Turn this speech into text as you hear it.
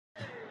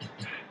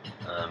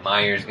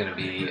Meyer's going to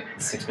be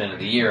 6th Man of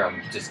the Year.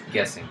 I'm just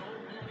guessing.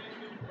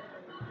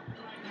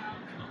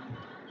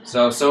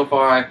 So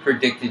far I've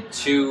predicted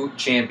 2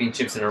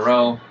 championships in a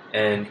row,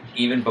 and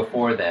even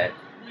before that,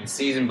 the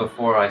season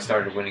before I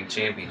started winning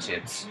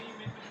championships,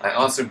 I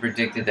also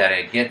predicted that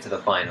I'd get to the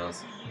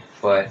finals,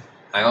 but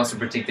I also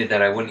predicted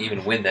that I wouldn't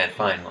even win that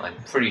final. I'm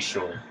pretty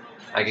sure.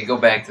 I could go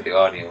back to the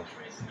audio,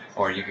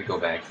 or you could go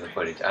back to the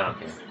footage. I don't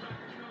care.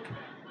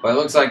 But it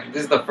looks like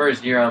this is the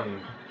first year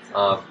I'm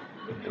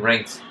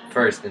ranked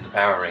first in the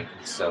power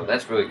rankings, so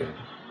that's really good.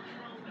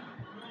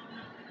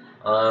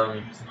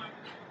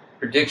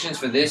 Predictions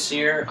for this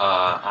year,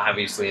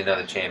 obviously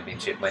another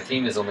championship. My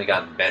team has only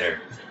gotten better.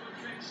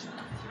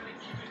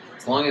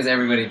 As long as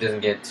everybody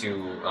doesn't get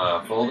too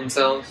full of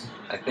themselves,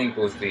 I think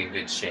we'll be in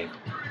good shape.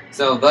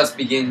 So thus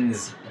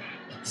begins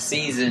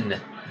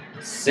Season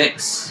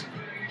 6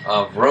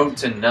 of Road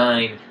to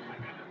 9.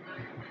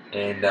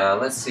 And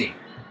let's see.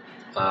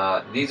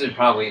 These are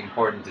probably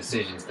important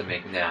decisions to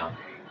make now,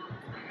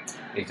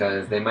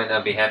 because they might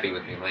not be happy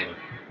with me later.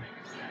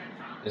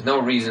 There's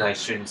no reason I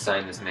shouldn't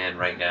sign this man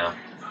right now.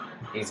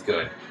 He's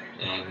good,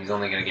 and he's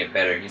only going to get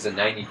better. He's a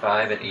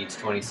 95 at age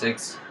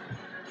 26.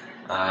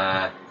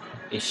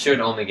 He should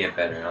only get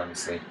better,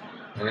 honestly.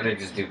 I'm going to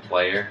just do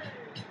player.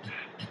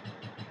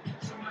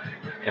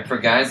 And for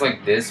guys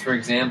like this, for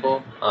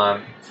example,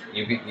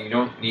 you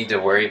don't need to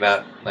worry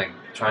about, like,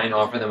 try and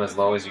offer them as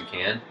low as you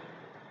can,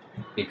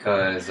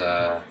 because,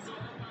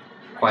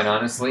 quite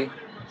honestly,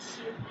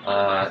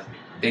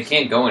 they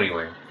can't go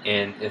anywhere.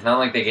 And it's not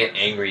like they get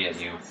angry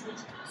at you.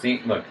 See,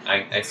 look,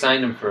 I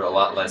signed him for a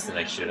lot less than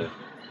I should have.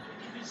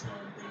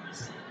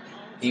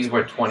 He's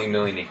worth $20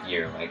 million a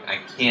year. Like, I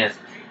can't.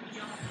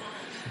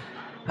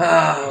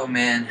 Oh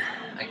man,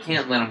 I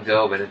can't let him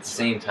go. But at the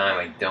same time,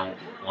 I don't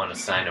want to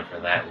sign him for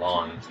that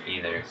long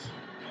either.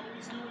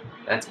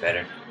 That's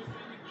better.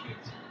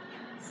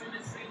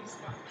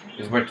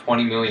 He's worth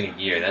 $20 million a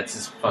year. That's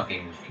just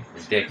fucking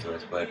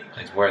ridiculous, but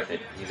it's worth it.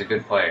 He's a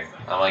good player.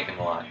 I like him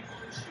a lot.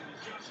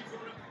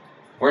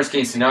 Worst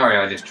case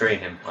scenario, I just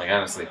trade him. Like,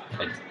 honestly,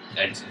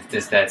 it's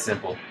just that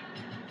simple.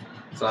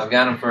 So I've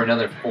got him for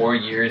another 4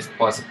 years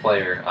plus a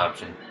player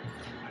option.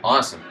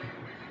 Awesome.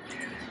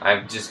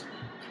 I've just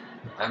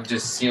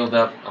sealed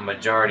up a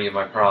majority of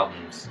my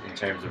problems in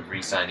terms of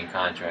re-signing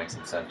contracts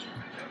and such.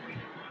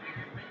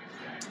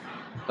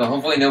 So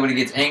hopefully nobody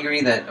gets angry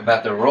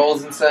about the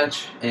roles and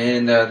such,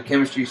 and the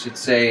chemistry should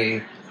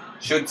stay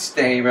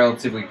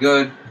relatively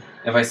good.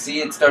 If I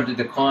see it start to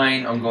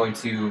decline, I'm going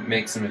to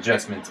make some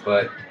adjustments,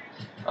 but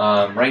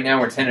right now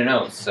we're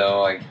 10-0,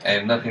 so I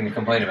have nothing to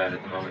complain about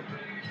at the moment.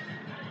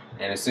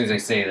 And as soon as I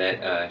say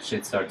that,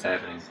 shit starts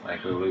happening,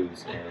 like we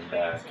lose,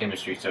 and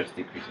chemistry starts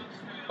decreasing.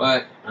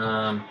 But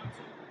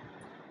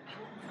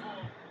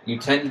you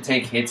tend to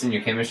take hits in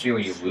your chemistry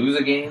when you lose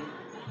a game,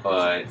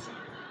 but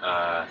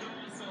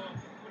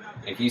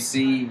if you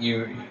see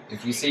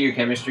your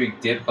chemistry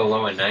dip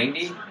below a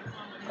 90,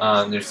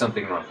 there's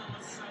something wrong.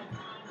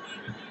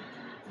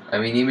 I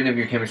mean, even if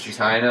your chemistry's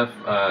high enough,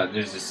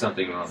 there's just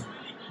something wrong.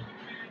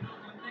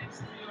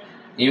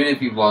 Even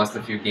if you've lost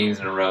a few games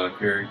in a row, if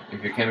your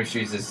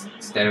chemistry is just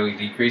steadily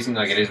decreasing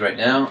like it is right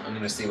now, I'm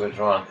going to see what's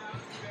wrong.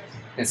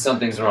 And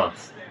something's wrong.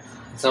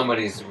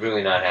 Somebody's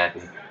really not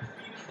happy.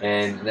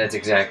 And that's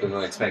exactly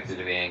what I expected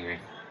to be angry.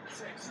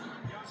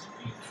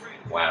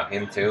 Wow,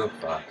 him too?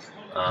 Fuck.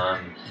 I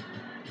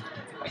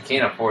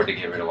can't afford to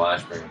get rid of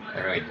Washburn.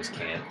 I really just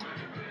can't.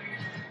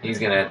 He's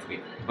going to have to be...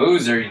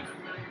 Boozer, you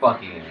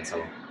fucking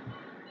asshole.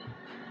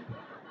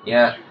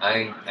 Yeah,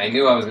 I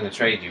knew I was going to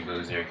trade you,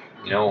 Boozer.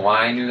 You know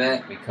why I knew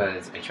that?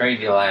 Because I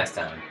traded you last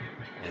time,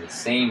 and the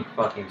same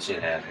fucking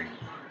shit happened.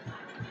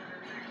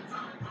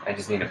 I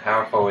just need a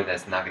power forward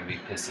that's not going to be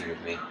pissy with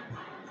me.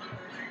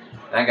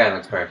 That guy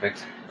looks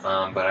perfect,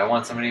 but I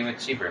want somebody with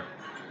cheaper.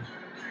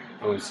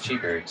 Who's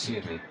cheaper,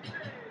 excuse me.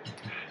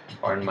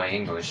 Pardon my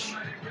English.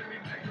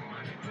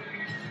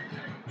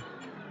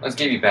 Let's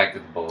give you back to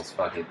the Bulls,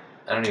 fuck it.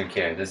 I don't even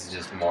care, this is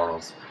just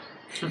morals.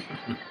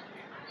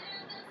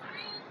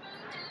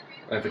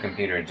 Let the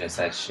computer adjust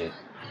that shit.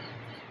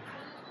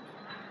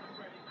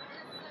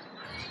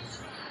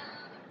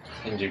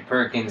 Injured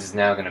Perkins is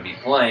now going to be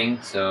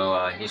playing,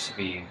 so he should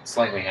be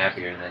slightly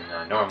happier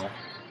than normal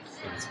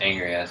with his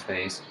angry-ass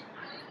face.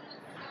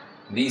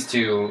 These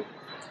two,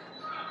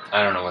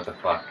 I don't know what the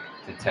fuck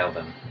to tell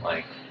them.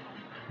 Like,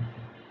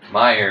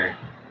 Meyer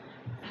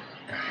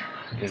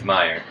is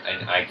Meyer.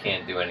 I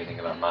can't do anything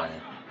about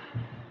Meyer.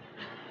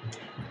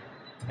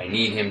 I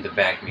need him to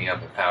back me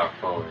up a power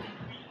forward.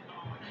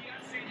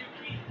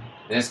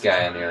 This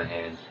guy, on the other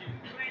hand,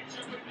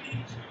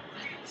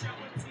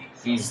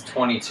 he's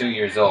 22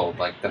 years old.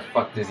 Like, the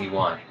fuck does he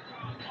want?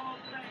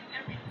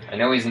 I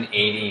know he's an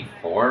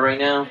 84 right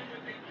now,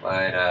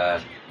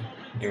 but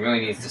he really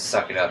needs to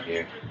suck it up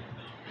here.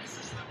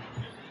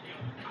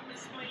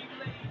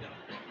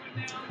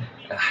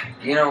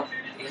 You know,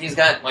 he's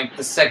got like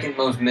the second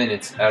most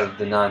minutes out of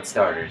the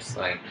non-starters.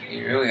 Like,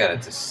 you really gotta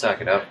just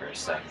suck it up for a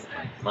second.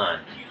 Like, come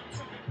on.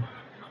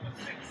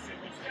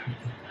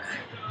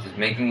 Just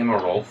making him a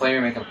role player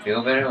make him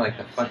feel better? Like,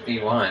 the fuck do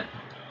you want?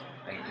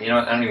 Like, you know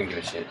what? I don't even give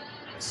a shit.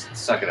 Just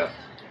suck it up.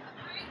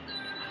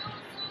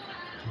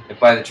 If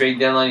by the trade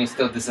deadline he's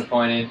still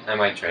disappointed, I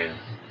might trade him.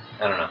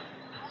 I don't know.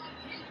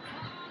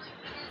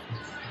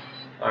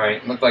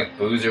 Alright, looked like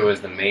Boozer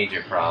was the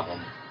major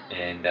problem.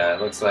 And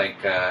looks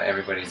like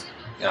everybody's...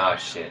 Oh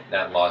shit,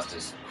 that loss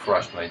just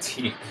crushed my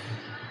team.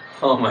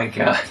 Oh my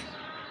god.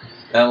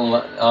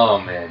 Oh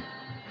man.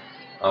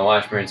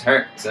 Washburn's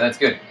hurt, so that's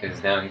good,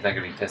 because now he's not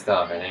going to be pissed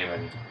off at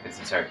anybody, because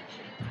he's hurt.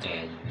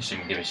 And you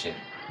shouldn't give a shit.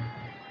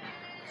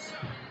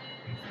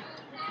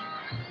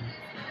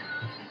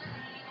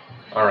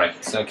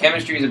 Alright, so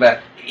chemistry is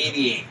about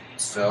 88.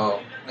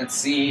 So let's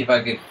see if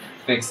I could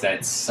fix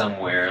that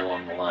somewhere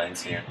along the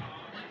lines here.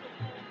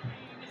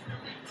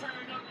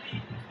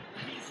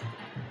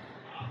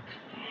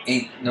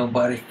 Ain't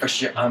nobody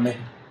fresher on me.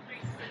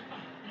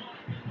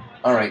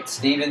 Alright,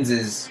 Stevens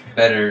is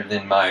better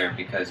than Meyer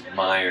because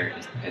Meyer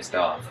is pissed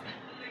off.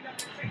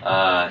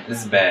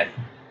 This is bad.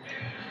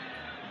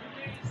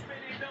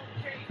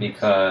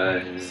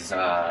 Because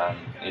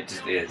it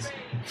just is.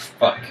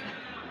 Fuck.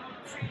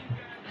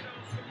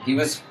 He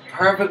was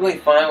perfectly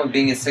fine with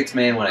being a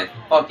 6-man when I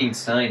fucking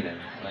signed him.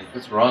 Like,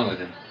 what's wrong with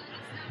him?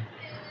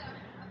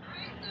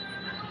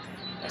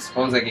 I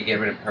suppose I could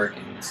get rid of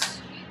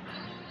Perkins.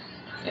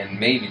 And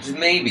maybe, just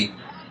maybe.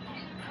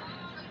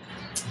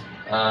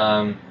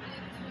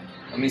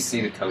 Let me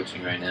see the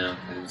coaching right now,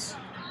 because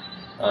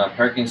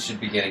Perkins should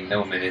be getting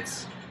no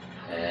minutes,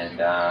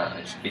 and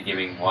I should be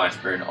giving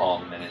Washburn all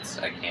the minutes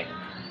I can.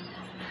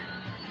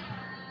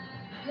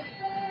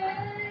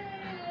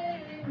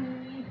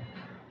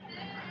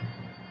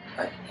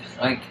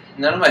 Like,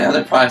 none of my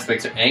other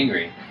prospects are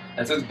angry.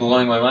 That's what's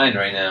blowing my mind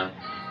right now.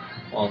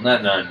 Well,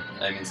 not none.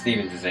 I mean,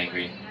 Stevens is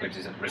angry, which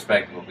is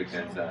respectable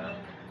because,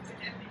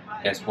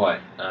 guess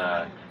what?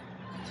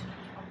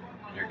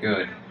 You're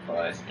good,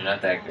 but you're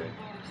not that good.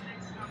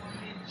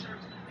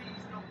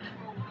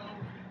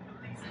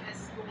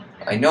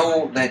 I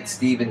know that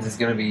Stevens is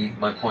going to be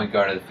my point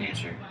guard of the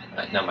future.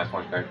 Not my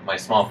point guard, my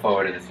small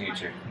forward of the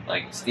future.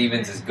 Like,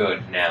 Stevens is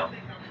good now.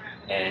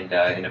 And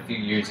in a few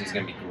years, he's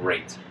going to be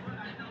great.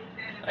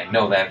 I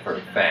know that for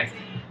a fact.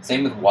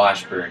 Same with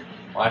Washburn.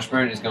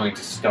 Washburn is going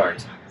to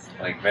start,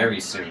 like, very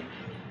soon.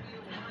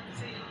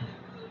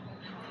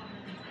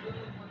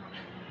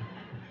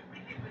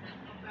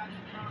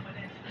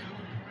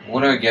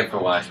 What do I get for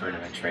Washburn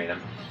if I trade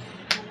him?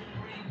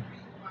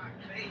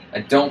 I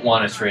don't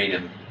want to trade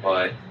him,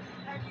 but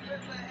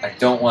I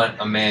don't want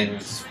a man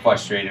who's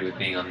frustrated with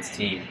being on this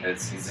team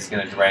because he's just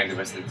going to drag the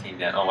rest of the team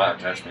down. Oh, wow,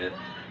 Josh Smith.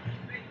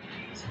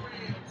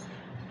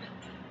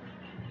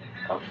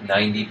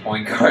 90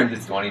 point guard to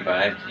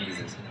 25.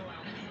 Jesus.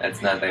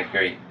 That's not that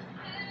great.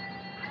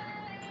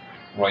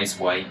 Royce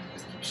White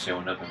just keeps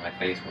showing up in my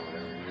face for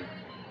whatever reason.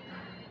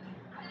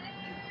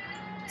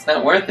 It's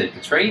not worth it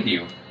to trade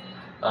you.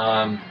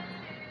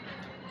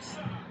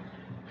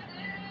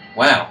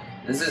 Wow.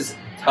 This is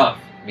tough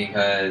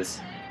because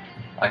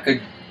I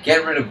could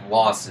get rid of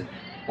Lawson,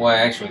 who I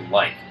actually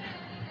like,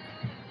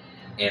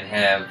 and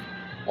have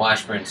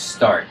Washburn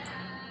start,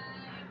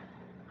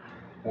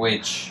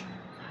 which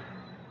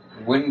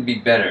wouldn't be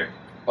better,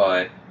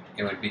 but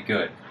it would be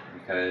good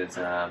because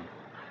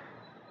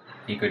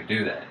he could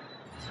do that.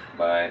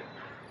 But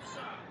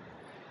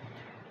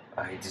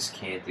I just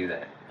can't do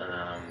that.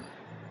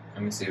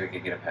 Let me see if we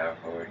can get a power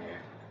forward here.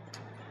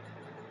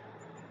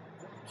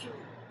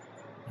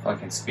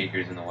 Fucking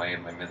speakers in the way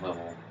of my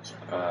mid-level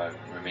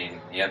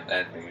remaining. Yep,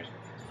 that figures.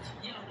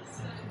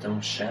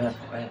 Don't shut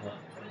forever.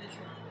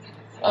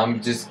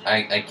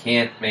 I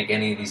can't make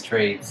any of these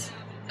trades.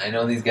 I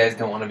know these guys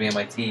don't want to be on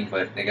my team,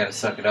 but they gotta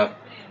suck it up.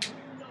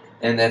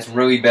 And that's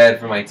really bad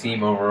for my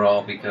team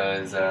overall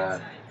because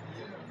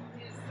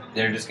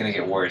they're just gonna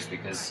get worse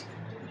because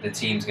the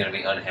team's gonna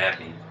be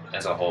unhappy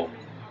as a whole.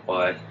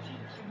 But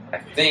I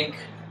think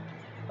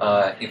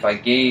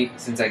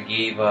since I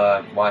gave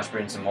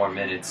Washburn some more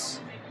minutes,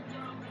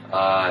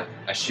 I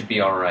should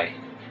be alright.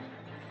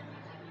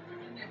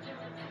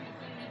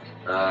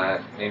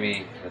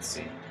 Maybe, let's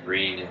see,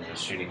 Green is a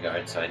shooting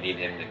guard, so I need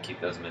him to keep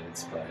those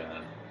minutes, but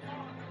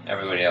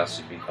everybody else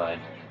should be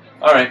fine.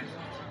 Alright,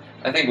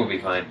 I think we'll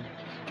be fine.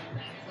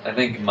 I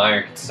think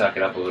Meyer can suck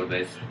it up a little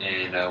bit,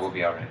 and we'll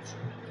be alright.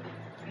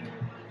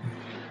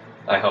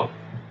 I hope.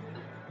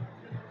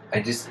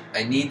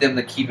 I need them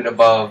to keep it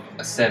above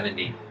a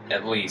 70,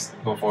 at least,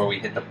 before we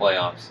hit the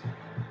playoffs.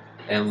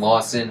 And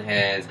Lawson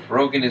has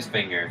broken his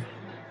finger,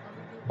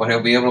 but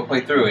he'll be able to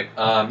play through it.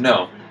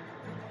 No.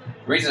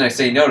 The reason I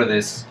say no to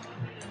this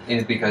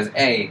is because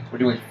A, we're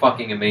doing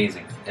fucking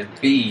amazing, and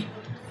B,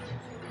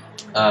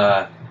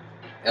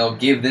 it'll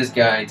give this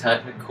guy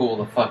time to cool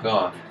the fuck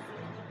off.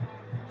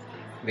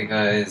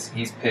 Because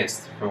he's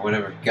pissed for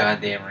whatever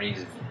goddamn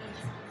reason.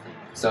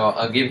 So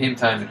I'll give him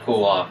time to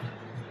cool off.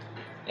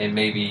 And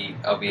maybe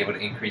I'll be able to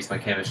increase my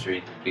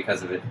chemistry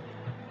because of it.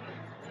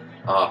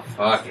 Oh,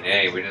 fucking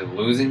A. We're just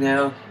losing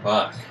now?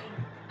 Fuck.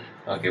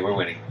 Okay, we're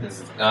winning. This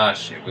is... Ah,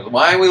 shit.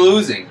 Why are we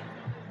losing?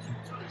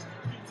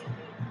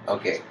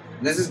 Okay.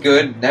 this is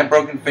good. That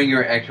broken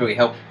finger actually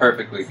helped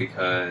perfectly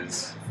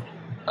because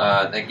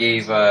that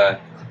gave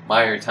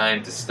Meyer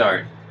time to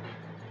start.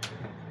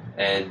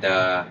 And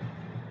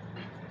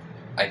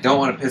I don't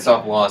want to piss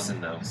off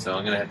Lawson, though, so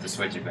I'm going to have to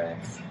switch it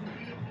back.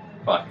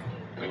 Fuck,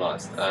 we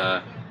lost.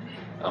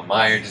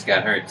 Meyer just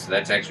got hurt, so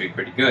that's actually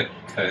pretty good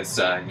because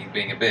he's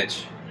being a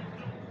bitch.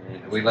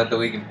 And we led the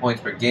league in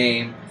points per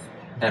game.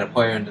 Had a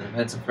player on the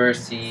defensive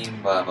first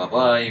team, blah, blah,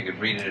 blah. You can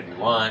read it if you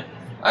want.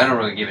 I don't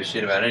really give a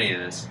shit about any of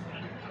this.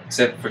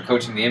 Except for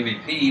coaching the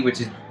MVP,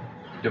 which is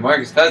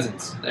DeMarcus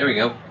Cousins. There we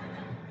go.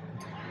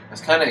 I was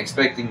kind of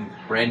expecting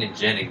Brandon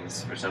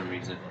Jennings for some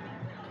reason.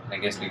 I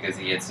guess because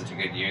he had such a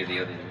good year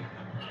the other year.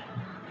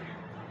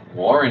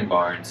 Warren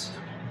Barnes.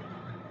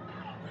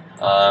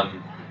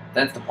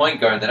 That's the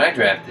point guard that I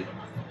drafted.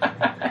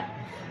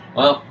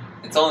 Well,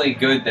 it's only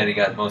good that he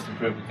got most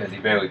improved because he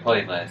barely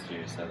played last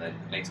year, so that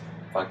makes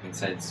fucking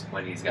sense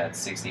when he's got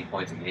 16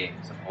 points a game.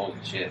 So holy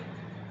shit.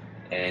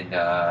 And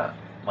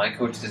my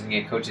coach doesn't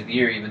get Coach of the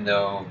Year, even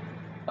though.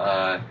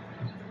 Oh,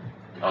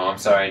 I'm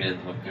sorry I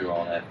didn't look through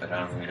all that, but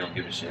I really don't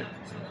give a shit.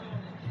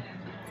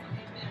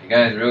 If you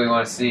guys really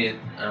want to see it,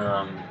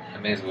 I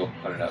may as well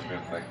put it up real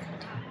quick.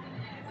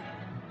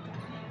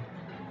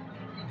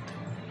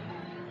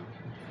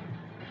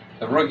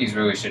 The rookies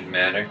really shouldn't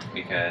matter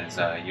because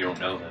you don't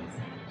know them,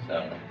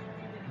 so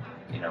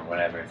you know,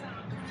 whatever.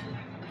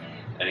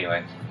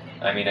 Anyway,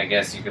 I mean, I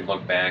guess you could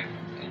look back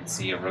and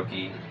see a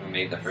rookie who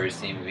made the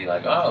first team and be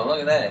like, oh, look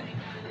at that.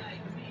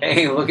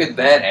 Hey, look at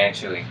that,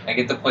 actually. I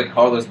get to play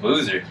Carlos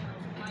Boozer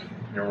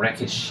and wreck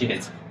his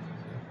shit.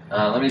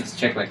 Let me just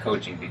check my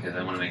coaching because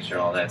I want to make sure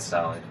all that's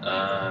solid.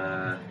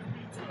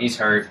 He's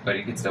hurt, but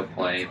he can still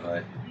play,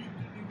 but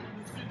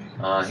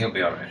he'll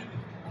be alright.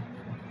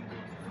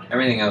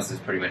 Everything else is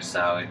pretty much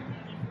solid.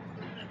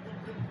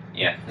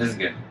 Yeah, this is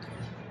good.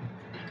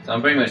 So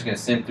I'm pretty much going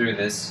to sim through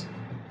this.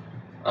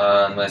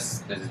 Unless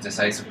there's a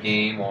decisive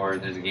game or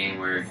there's a game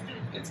where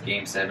it's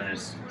game 7 or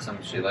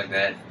some shit like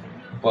that.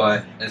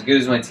 But as good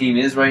as my team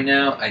is right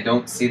now, I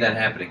don't see that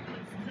happening.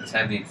 Just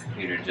have the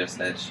computer adjust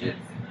that shit.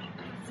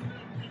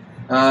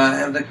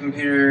 Have the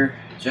computer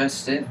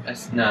adjust it?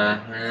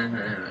 Nah.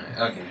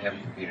 Okay, have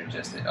the computer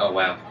adjust it. Oh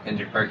wow,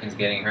 Kendrick Perkins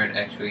getting hurt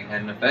actually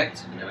had an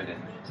effect? No, it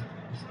didn't.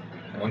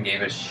 No one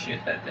gave a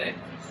shit that day.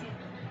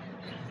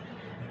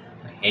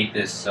 I hate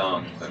this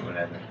song, but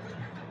whatever.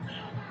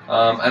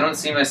 I don't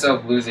see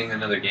myself losing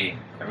another game.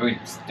 I really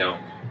just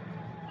don't.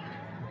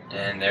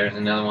 And there's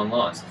another one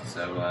lost.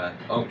 So,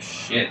 oh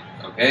shit.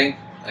 Okay,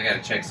 I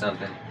gotta check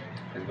something.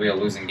 Because we are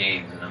losing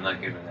games, and I'm not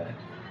good with that.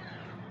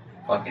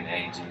 Fucking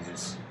A,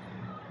 Jesus.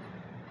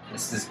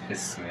 This just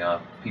pisses me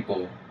off.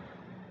 People...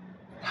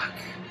 Fuck.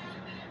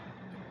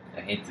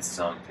 I hate this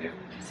song, too.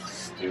 It's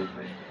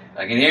stupid.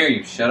 I can hear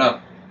you. Shut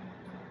up.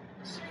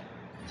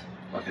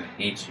 I fucking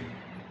hate you.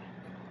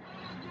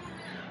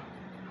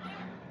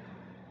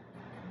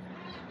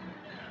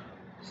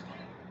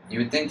 You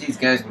would think these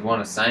guys would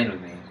want to sign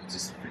with me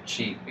just for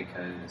cheap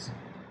because,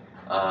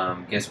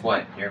 guess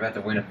what? You're about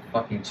to win a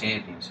fucking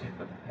championship.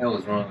 What the hell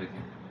is wrong with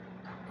you?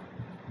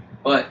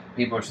 But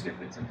people are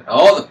stupid sometimes.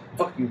 Oh, the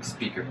fucking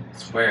speaker! I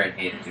swear I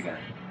hated the guy.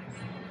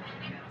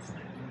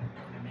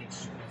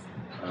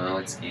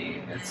 Let's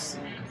see.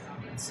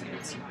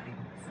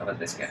 How about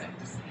this guy,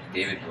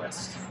 David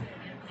West?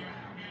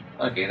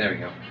 Okay, there we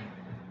go.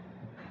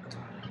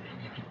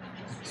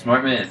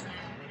 Smart man.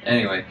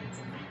 Anyway.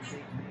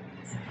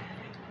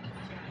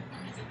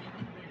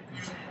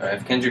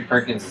 If Kendrick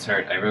Perkins is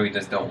hurt, I really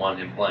just don't want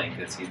him playing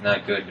because he's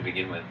not good to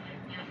begin with.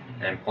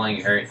 And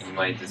playing hurt, he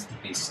might just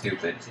be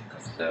stupid.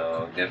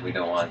 So definitely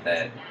don't want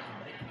that.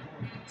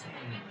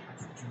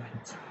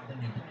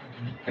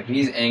 If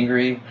he's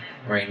angry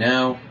right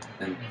now,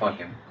 then fuck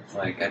him.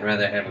 Like, I'd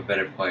rather have a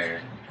better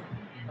player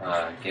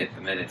get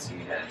the minutes he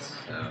has.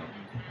 So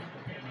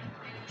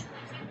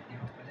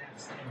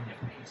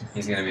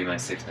he's gonna be my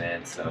sixth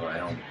man, so I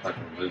don't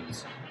fucking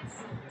lose.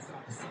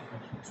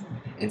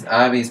 It's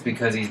obvious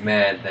because he's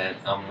mad that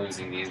I'm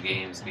losing these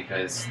games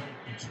because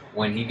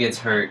when he gets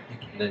hurt,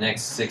 the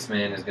next sixth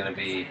man is going to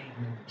be,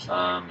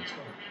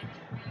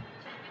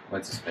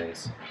 what's his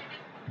face?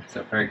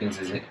 So Perkins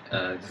is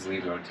just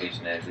leave the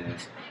rotation as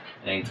is.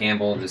 And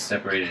Campbell just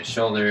separated his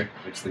shoulder,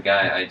 which the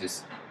guy I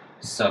just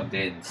subbed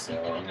in, so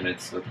I'm going to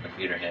just let the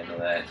computer handle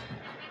that.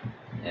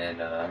 And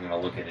I'm going to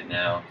look at it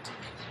now.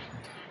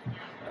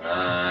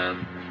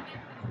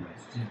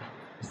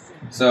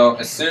 So,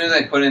 as soon as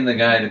I put in the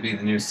guy to be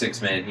the new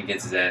sixth man, he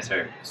gets his ass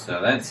hurt.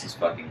 So, that's just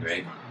fucking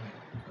great.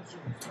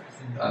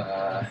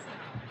 I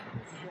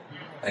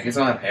guess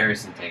I'll have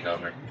Harrison take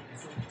over.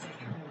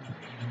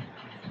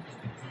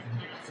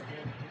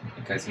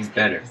 Because he's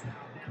better.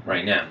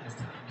 Right now.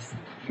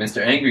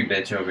 Mr. Angry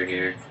Bitch over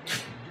here.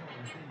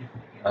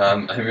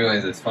 I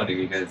realize it's funny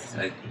because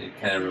it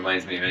kind of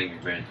reminds me of Angry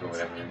Birds for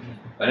whatever reason.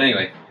 But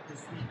anyway.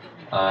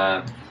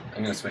 I'm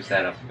going to switch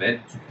that up a bit.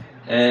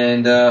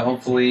 And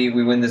hopefully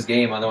we win this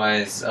game.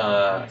 Otherwise,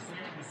 I'm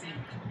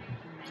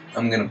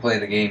gonna play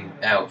the game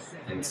out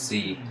and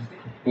see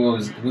who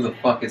the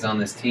fuck is on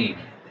this team.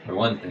 For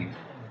one thing,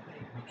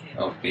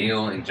 Oh,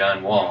 Beal and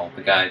John Wall,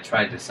 the guy I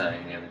tried to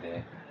sign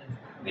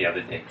the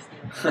other day,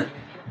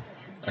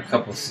 a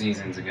couple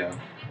seasons ago.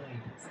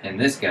 And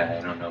this guy,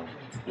 I don't know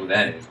who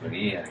that is, but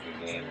he had a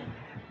good game.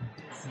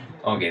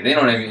 Okay, they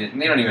don't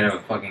even have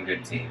a fucking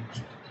good team.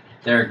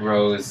 Derrick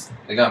Rose,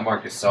 they got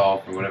Marcus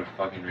Gasol for whatever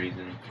fucking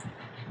reason.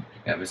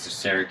 Got Mr.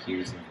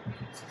 Syracuse and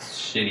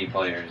shitty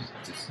players,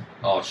 just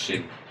all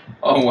shitty.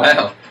 Oh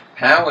wow,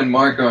 Powell and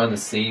Mark are on the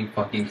same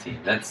fucking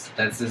team. That's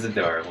just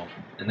adorable,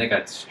 and they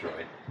got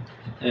destroyed.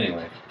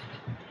 Anyway,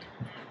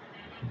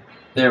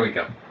 there we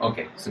go.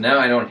 Okay, so now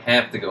I don't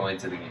have to go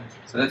into the game,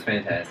 so that's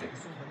fantastic.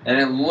 And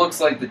it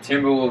looks like the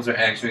Timberwolves are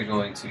actually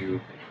going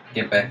to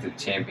get back to the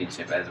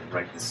championship as of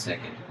right this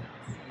second.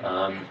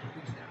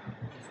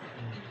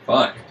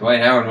 Fuck,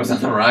 Dwight Howard was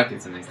on the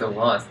Rockets and they still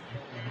lost.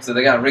 So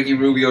they got Ricky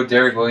Rubio,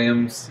 Derek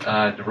Williams,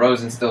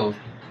 DeRozan still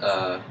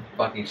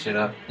fucking shit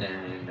up,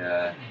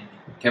 and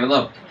Kevin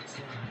Love.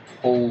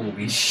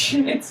 Holy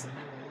shit.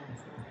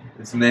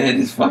 This man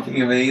is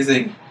fucking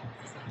amazing.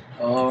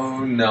 Oh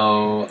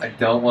no, I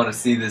don't want to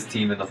see this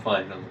team in the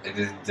finals. I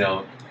just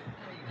don't.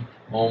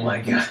 Oh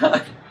my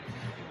god.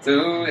 So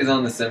who is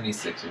on the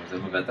 76ers?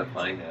 I'm about to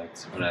find out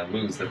when I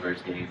lose the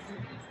first game.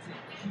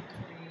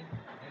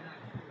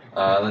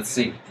 Let's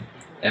see.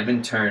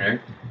 Evan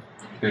Turner,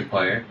 good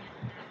player.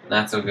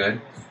 Not so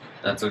good.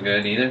 Not so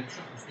good either.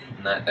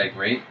 Not that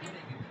great.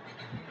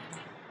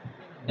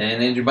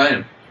 And Andrew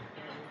Bynum.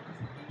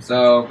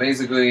 So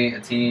basically a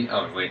team.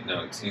 Oh wait,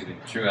 no, excuse me.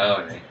 True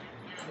Holiday.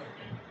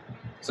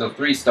 So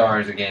 3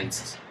 stars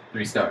against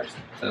 3 stars.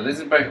 So this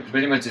is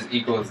pretty much as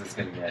equal as it's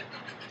gonna get.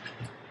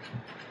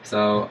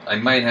 So I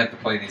might have to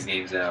play these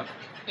games out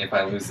if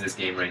I lose this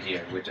game right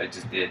here, which I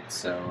just did.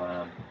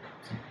 So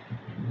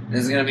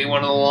this is gonna be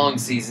one of the long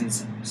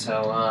seasons.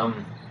 So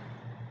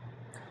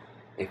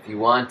if you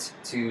want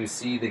to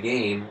see the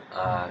game,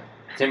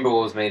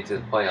 Timberwolves made it to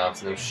the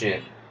playoffs. No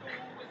shit,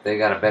 they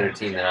got a better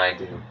team than I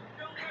do.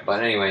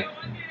 But anyway,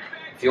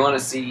 if you want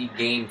to see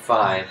Game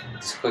 5,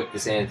 just click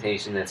this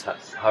annotation that's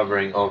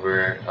hovering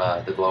over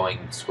the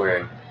glowing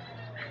square.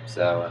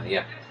 So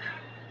yeah.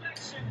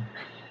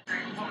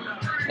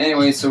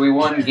 Anyway, so we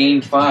won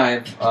Game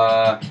 5.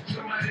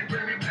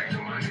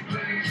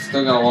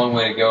 Still got a long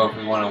way to go if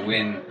we want to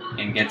win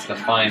and get to the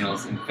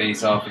finals and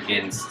face off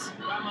against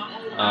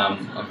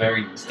a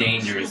very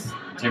dangerous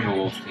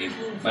Timberwolves team.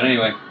 But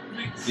anyway,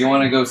 if you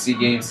want to go see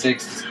Game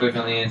 6, just click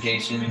on the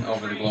annotation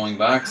over the glowing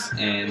box,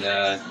 and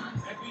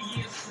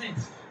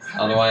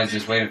otherwise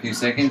just wait a few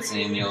seconds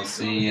and you'll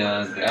see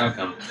the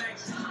outcome.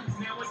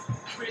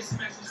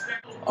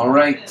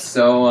 Alright,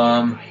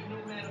 so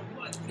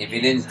if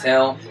you didn't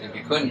tell, if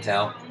you couldn't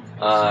tell,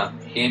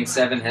 Game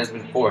 7 has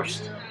been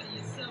forced.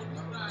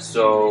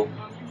 So,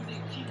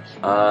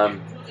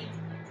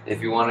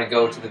 if you want to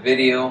go to the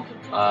video,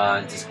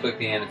 just click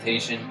the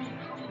annotation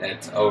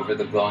that's over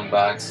the glowing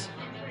box.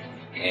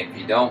 If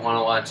you don't want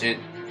to watch it,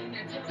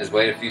 just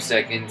wait a few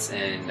seconds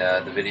and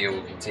the video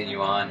will continue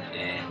on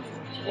and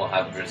we'll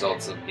have the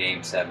results of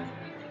Game 7.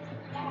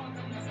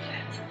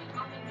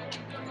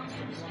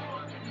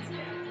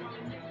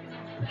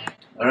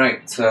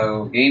 Alright,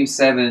 so Game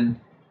 7,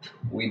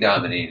 we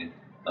dominated.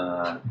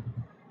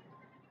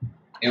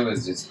 It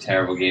was just a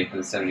terrible game for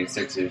the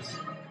 76ers.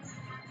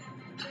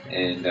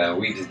 And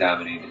we just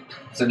dominated.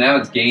 So now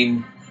it's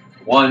Game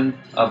 1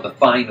 of the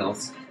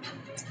finals.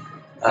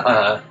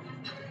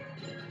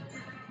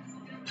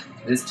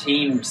 This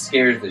team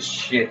scares the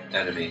shit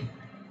out of me.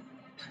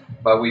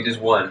 But we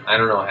just won. I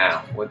don't know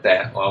how. With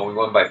that, well, we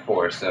won by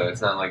 4, so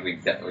it's not like we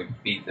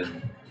beat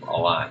them a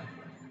lot.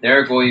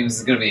 Derek Williams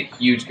is going to be a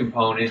huge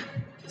component.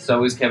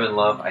 So is Kevin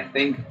Love. I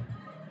think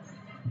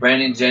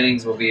Brandon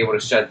Jennings will be able to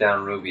shut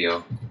down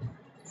Rubio.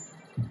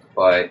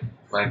 But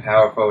my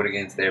power forward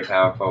against their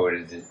power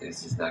forward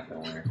is just not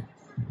going to work.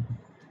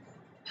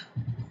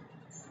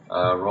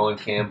 Roland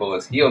Campbell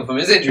is healed from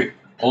his injury.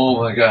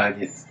 Oh my god,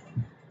 yes.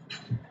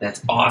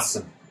 That's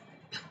awesome.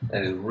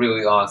 That is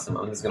really awesome.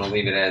 I'm just going to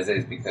leave it as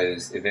is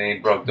because if it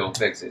ain't broke, don't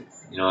fix it.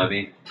 You know what I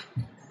mean?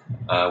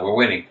 We're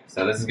winning,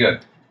 so this is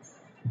good.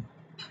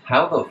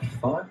 How the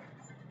fuck?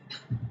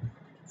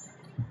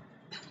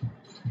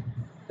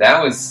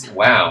 That was,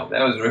 wow,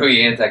 that was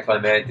really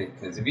anticlimactic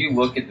because if you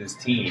look at this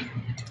team,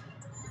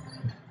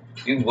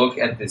 if you look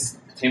at this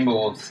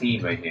Timberwolves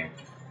team right here,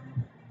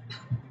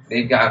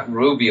 they've got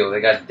Rubio,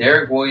 they got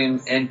Derek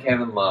Williams and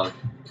Kevin Love.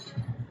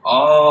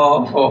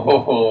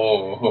 Oh,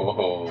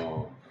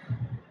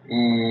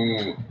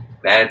 ooh,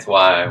 that's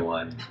why I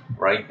won.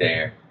 Right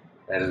there.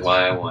 That is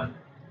why I won.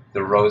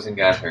 DeRozan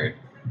got hurt.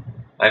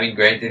 I mean,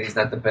 granted, he's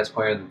not the best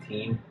player on the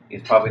team.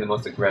 He's probably the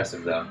most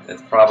aggressive, though.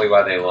 That's probably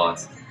why they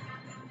lost.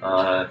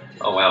 Oh,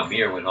 wow,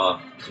 Meyer went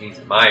off.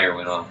 Jeez, Meyer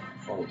went off.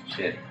 Holy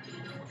shit.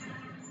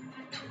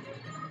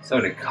 So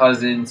did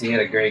Cousins. He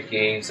had a great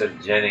game. So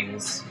did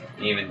Jennings.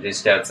 He even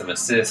dished out some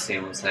assists. He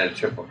almost had a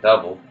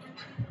triple-double.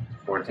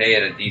 Forte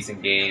had a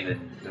decent game,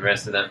 and the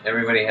rest of them,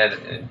 everybody had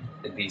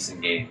a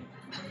decent game.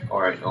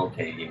 Or an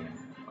okay game,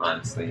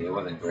 honestly. It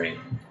wasn't great.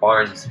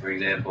 Barnes, for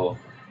example,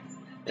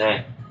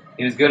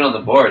 he was good on the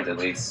boards, at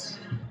least.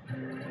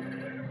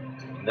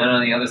 And then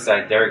on the other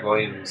side, Derek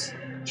Williams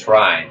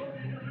tried,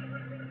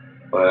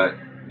 but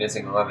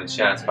missing 11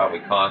 shots probably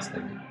cost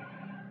him.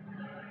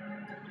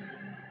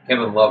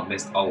 Kevin Love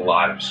missed a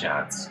lot of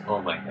shots.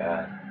 Oh my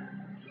god.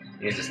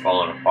 He's just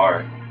falling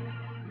apart.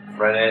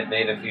 Fredette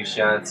made a few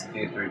shots, a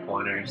few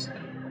three-pointers.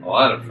 A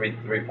lot of free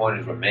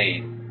three-pointers were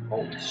made.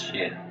 Holy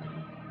shit.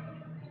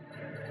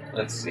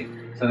 Let's see.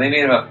 So they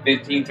made about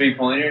 15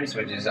 three-pointers,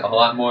 which is a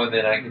lot more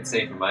than I could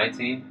say for my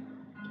team.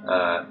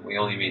 We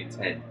only made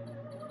 10.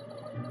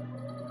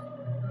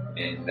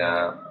 And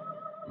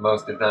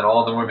most, if not all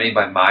of them, were made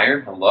by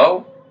Meyer.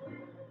 Hello?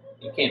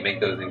 You can't make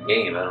those in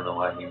game. I don't know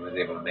why he was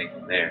able to make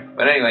them there.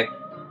 But anyway,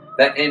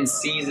 that ends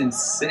season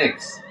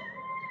 6.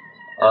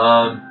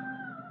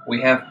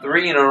 We have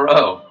 3 in a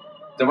row.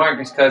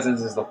 DeMarcus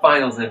Cousins is the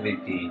Finals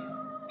MVP.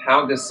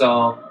 Pau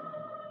Gasol,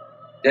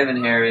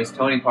 Devin Harris,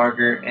 Tony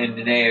Parker, and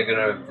Nene are going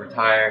to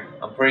retire.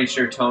 I'm pretty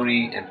sure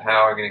Tony and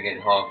Pau are going to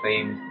get Hall of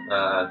Fame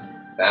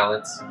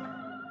ballots.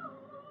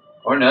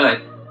 Or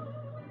not.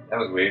 That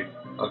was weird.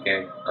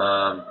 Okay.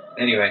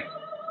 Anyway,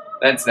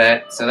 that's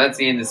that. So that's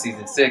the end of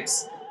season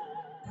 6.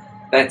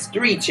 That's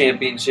 3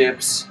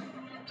 championships.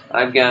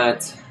 I've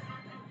got,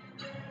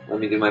 let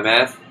me do my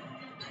math,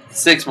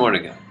 6 more to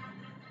go.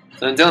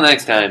 So until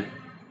next time,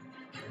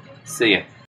 see ya.